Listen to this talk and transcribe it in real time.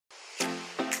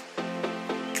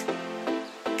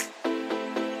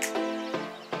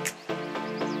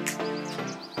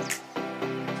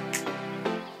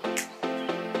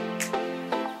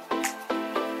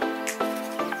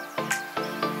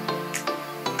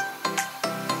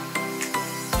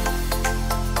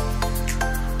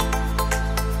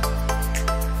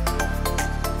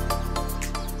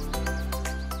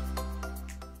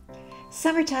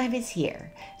Summertime is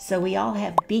here, so we all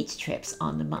have beach trips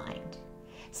on the mind.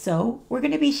 So we're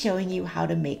going to be showing you how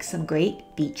to make some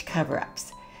great beach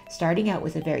cover-ups, starting out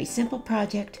with a very simple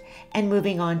project and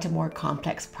moving on to more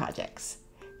complex projects.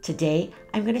 Today,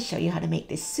 I'm going to show you how to make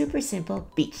this super simple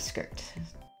beach skirt.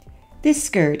 This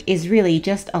skirt is really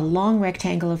just a long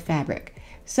rectangle of fabric,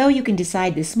 so you can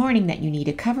decide this morning that you need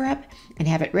a cover-up and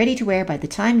have it ready to wear by the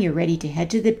time you're ready to head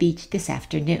to the beach this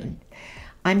afternoon.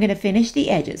 I'm going to finish the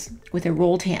edges with a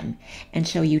rolled hem and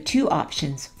show you two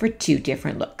options for two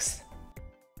different looks.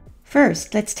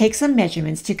 First, let's take some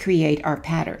measurements to create our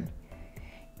pattern.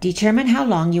 Determine how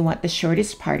long you want the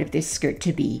shortest part of this skirt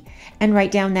to be and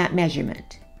write down that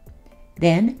measurement.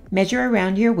 Then measure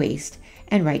around your waist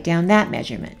and write down that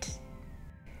measurement.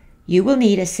 You will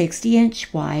need a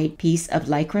 60-inch wide piece of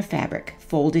lycra fabric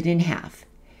folded in half.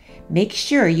 Make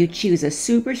sure you choose a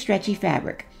super stretchy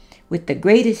fabric with the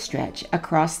greatest stretch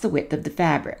across the width of the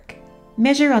fabric.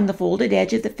 Measure on the folded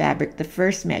edge of the fabric the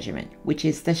first measurement, which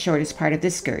is the shortest part of the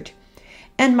skirt,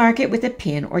 and mark it with a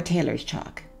pin or tailor's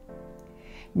chalk.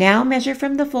 Now measure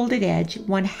from the folded edge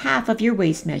 1/2 of your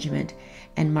waist measurement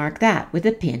and mark that with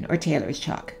a pin or tailor's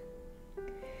chalk.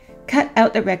 Cut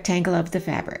out the rectangle of the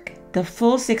fabric, the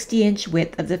full 60-inch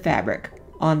width of the fabric,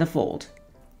 on the fold.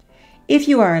 If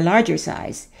you are a larger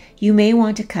size, you may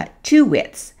want to cut two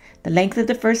widths, the length of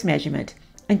the first measurement,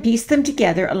 and piece them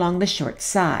together along the short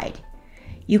side.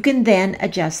 You can then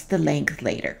adjust the length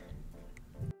later.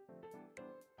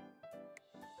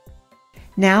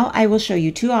 Now I will show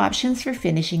you two options for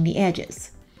finishing the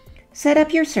edges. Set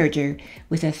up your serger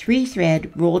with a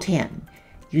 3-thread rolled hem,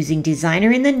 using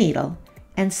designer in the needle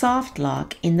and soft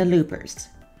lock in the loopers.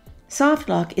 Soft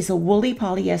lock is a woolly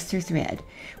polyester thread,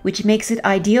 which makes it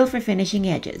ideal for finishing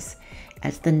edges,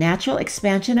 as the natural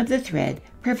expansion of the thread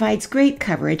provides great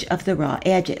coverage of the raw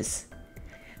edges.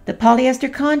 The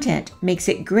polyester content makes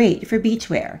it great for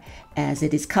beachwear, as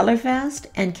it is color fast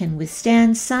and can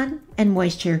withstand sun and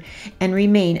moisture and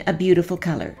remain a beautiful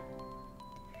color.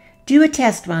 Do a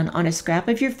test run on a scrap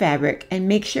of your fabric and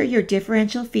make sure your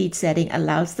differential feed setting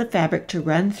allows the fabric to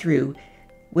run through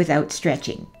without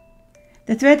stretching.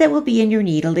 The thread that will be in your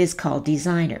needle is called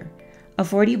designer, a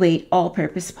 40-weight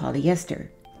all-purpose polyester.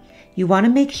 You want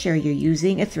to make sure you're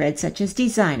using a thread such as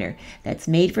designer that's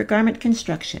made for garment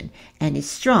construction and is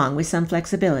strong with some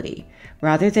flexibility,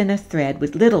 rather than a thread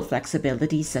with little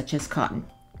flexibility such as cotton.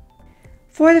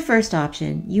 For the first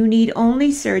option, you need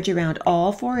only serge around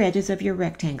all 4 edges of your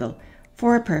rectangle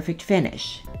for a perfect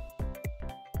finish.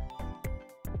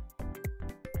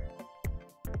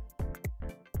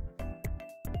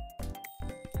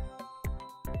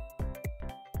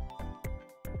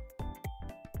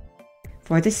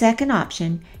 For the second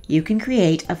option, you can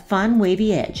create a fun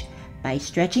wavy edge by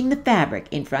stretching the fabric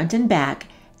in front and back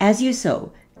as you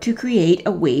sew to create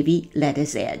a wavy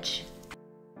lettuce edge.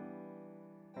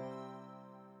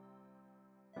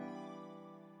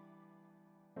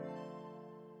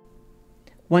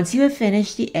 Once you have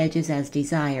finished the edges as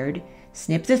desired,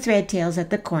 snip the thread tails at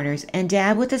the corners and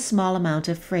dab with a small amount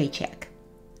of fray check.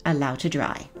 Allow to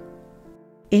dry.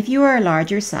 If you are a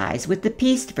larger size with the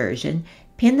pieced version,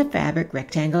 pin the fabric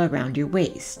rectangle around your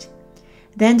waist.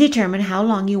 Then determine how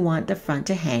long you want the front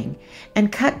to hang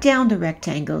and cut down the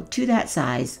rectangle to that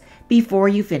size before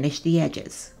you finish the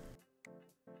edges.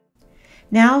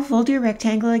 Now fold your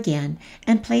rectangle again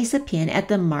and place a pin at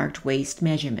the marked waist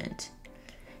measurement.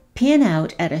 Pin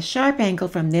out at a sharp angle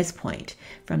from this point,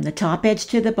 from the top edge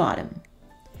to the bottom.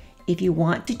 If you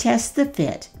want to test the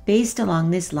fit, baste along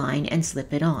this line and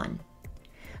slip it on.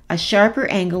 A sharper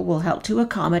angle will help to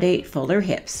accommodate fuller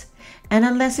hips, and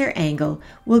a lesser angle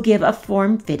will give a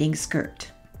form-fitting skirt.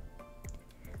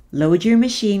 Load your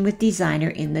machine with designer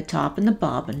in the top and the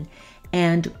bobbin,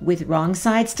 and with wrong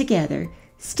sides together,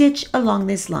 stitch along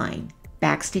this line,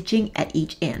 backstitching at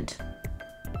each end.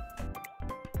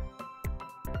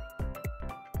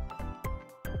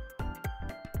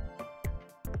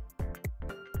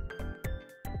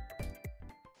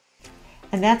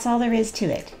 And that's all there is to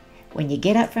it. When you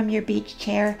get up from your beach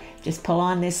chair, just pull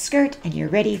on this skirt and you're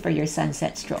ready for your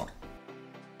sunset stroll.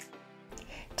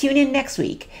 Tune in next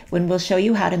week when we'll show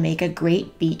you how to make a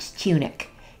great beach tunic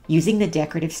using the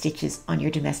decorative stitches on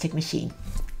your domestic machine.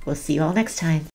 We'll see you all next time.